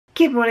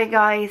Good morning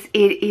guys,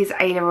 it is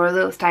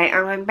A-Level Day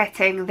and I'm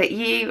betting that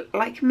you,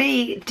 like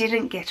me,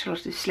 didn't get a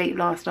lot of sleep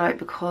last night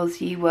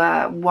because you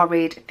were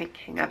worried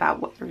thinking about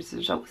what the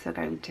results are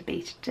going to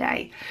be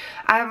today.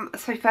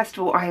 So first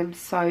of all, I am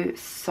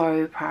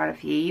so proud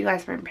of you. You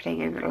guys have been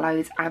putting in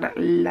loads and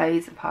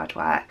loads of hard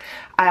work,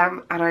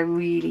 and I'm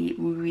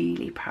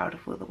really proud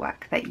of all the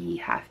work that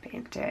you have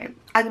been doing.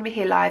 I'm going to be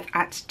here live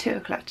at 2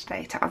 o'clock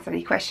today to answer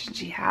any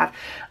questions you have,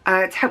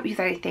 to help you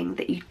with anything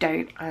that you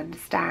don't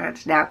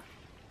understand. Now,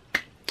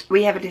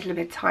 we have a little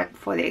bit of time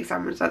before the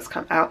exam results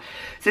come out,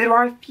 so there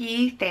are a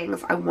few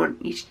things I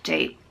want you to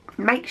do.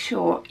 Make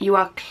sure you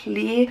are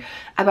clear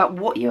about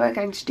what you are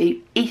going to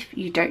do if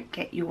you don't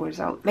get your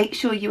result. Make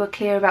sure you are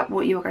clear about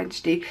what you are going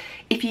to do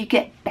if you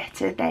get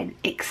better than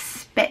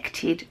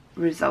expected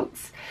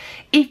results.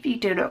 If you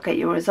do not get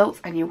your results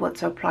and you want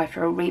to apply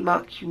for a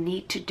remark, you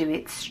need to do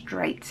it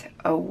straight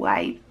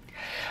away.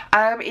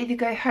 Either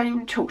go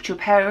home, talk to your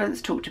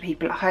parents, talk to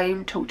people at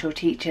home, talk to your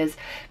teachers,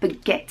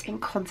 but get in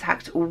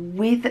contact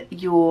with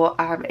your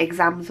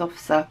exams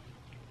officer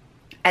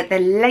at the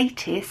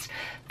latest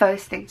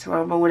first thing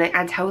tomorrow morning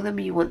and tell them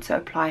you want to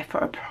apply for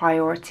a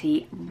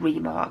priority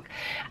remark.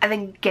 And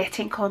then get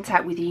in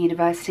contact with the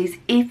universities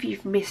if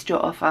you've missed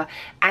your offer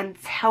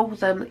and tell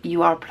them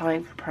you are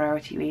applying for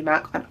priority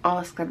remark and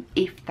ask them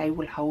if they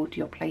will hold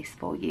your place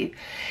for you.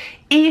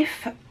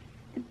 If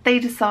they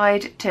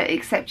decide to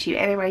accept you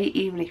anyway,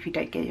 even if you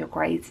don't get your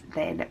grades,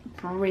 then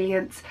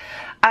brilliant.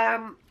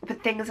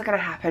 But things are going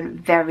to happen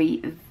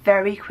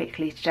very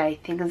quickly today.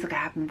 Things are going to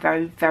happen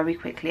very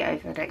quickly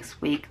over the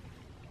next week.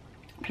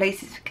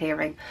 Places for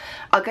clearing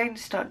are going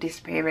to start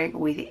disappearing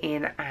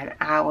within an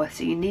hour,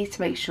 so you need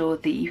to make sure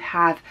that you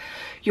have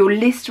your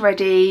list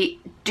ready.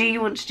 Do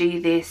you want to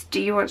do this?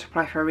 Do you want to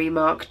apply for a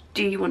remark?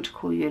 Do you want to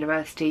call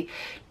university?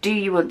 Do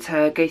you want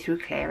to go through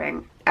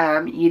clearing?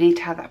 You need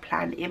to have that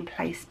plan in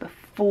place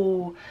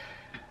before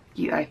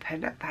you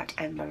open that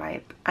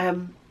envelope.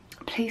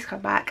 Please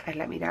come back and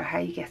let me know how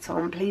you get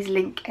on. Please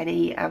link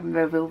any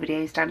reveal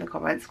videos down in the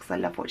comments because I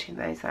love watching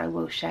those and I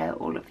will share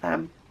all of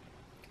them.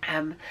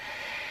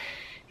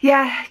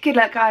 Yeah, good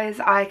luck guys.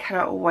 I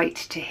cannot wait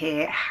to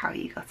hear how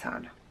you got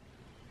on.